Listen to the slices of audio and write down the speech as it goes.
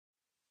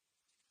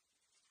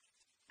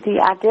The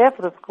idea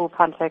for the school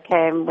poncho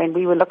came when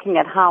we were looking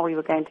at how we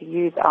were going to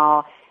use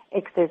our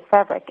excess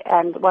fabric.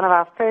 And one of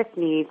our first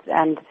needs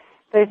and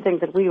first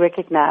things that we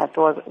recognized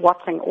was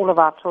watching all of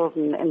our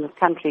children in this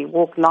country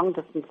walk long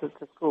distances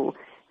to school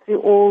through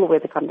all the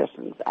weather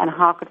conditions, and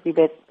how could we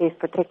best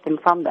protect them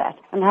from that.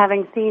 And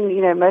having seen,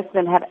 most of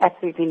them have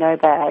absolutely no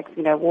bags,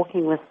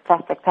 walking with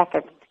plastic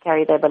packets to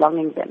carry their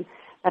belongings in.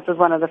 That was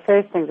one of the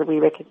first things that we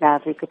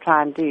recognized we could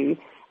try and do,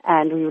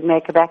 and we would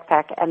make a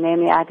backpack. And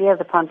then the idea of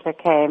the poncho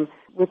came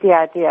with the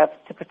idea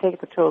to protect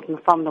the children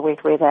from the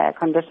wet weather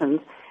conditions.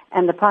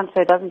 And the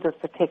poncho doesn't just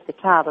protect the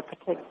child, it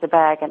protects the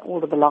bag and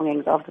all the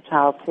belongings of the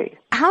child too.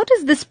 How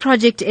does this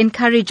project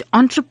encourage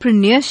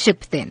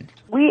entrepreneurship then?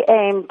 We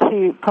aim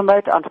to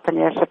promote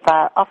entrepreneurship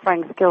by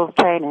offering skills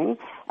training.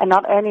 And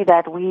not only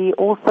that, we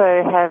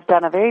also have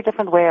done a very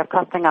different way of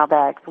costing our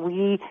bags.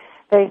 We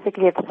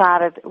basically have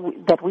decided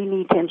that we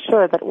need to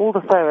ensure that all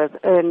the sewers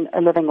earn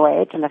a living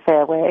wage and a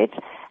fair wage.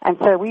 And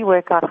so we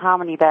work out how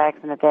many bags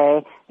in a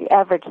day the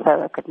average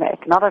sewer could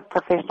make. Not a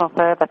professional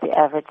sewer, but the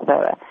average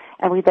sewer.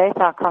 And we base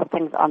our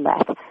costings on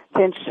that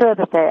to ensure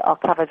that they are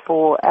covered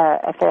for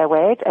a fair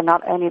wage. And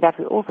not only that,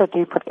 we also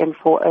do put in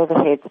for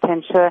overheads to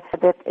ensure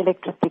that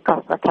electricity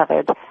costs are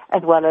covered,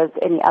 as well as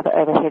any other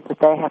overheads that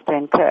they have to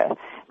incur.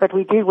 But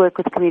we do work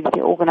with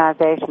community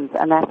organizations,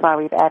 and that's why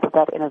we've added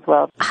that in as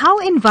well. How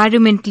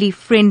environmentally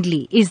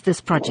friendly is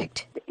this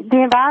project? The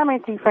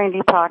environmentally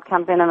friendly part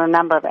comes in a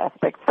number of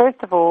aspects.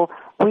 First of all,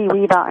 we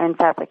weave our own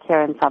fabric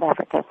here in South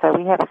Africa. So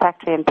we have a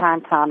factory in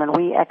Pinetown, and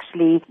we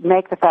actually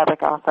make the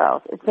fabric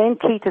ourselves. It's then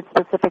treated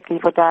specifically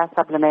for dye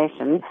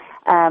sublimation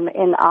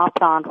in our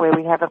plant, where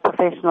we have a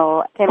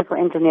professional chemical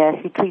engineer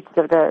who treats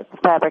the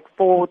fabric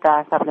for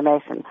dye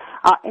sublimation.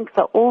 Our inks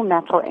are all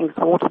natural inks,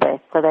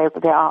 water-based, so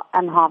they are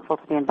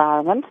unharmful to the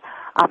environment.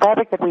 Our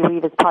fabric that we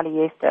weave is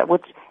polyester,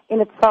 which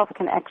in itself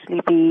can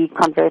actually be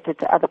converted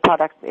to other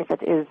products if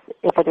it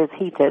is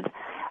heated.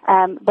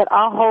 But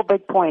our whole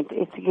big point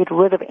is to get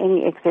rid of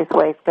any excess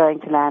waste going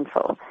to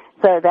landfill.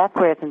 So that's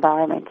where it's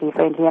environmentally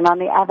friendly. And on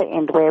the other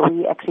end, where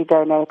we actually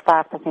donate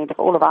 5% of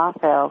all of our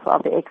sales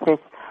of the excess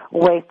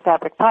waste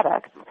fabric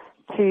products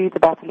to the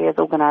Batteliers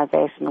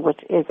organization,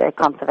 which is a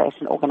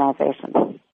conservation organization.